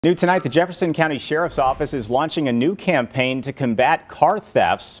New tonight, the Jefferson County Sheriff's Office is launching a new campaign to combat car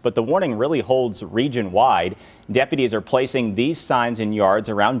thefts, but the warning really holds region-wide. Deputies are placing these signs in yards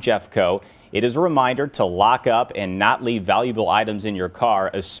around Jeffco. It is a reminder to lock up and not leave valuable items in your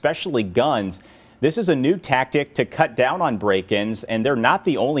car, especially guns. This is a new tactic to cut down on break-ins, and they're not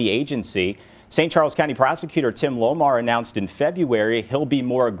the only agency. St. Charles County Prosecutor Tim Lomar announced in February he'll be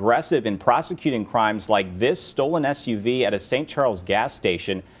more aggressive in prosecuting crimes like this stolen SUV at a St. Charles gas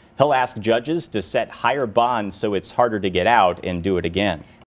station. He'll ask judges to set higher bonds so it's harder to get out and do it again.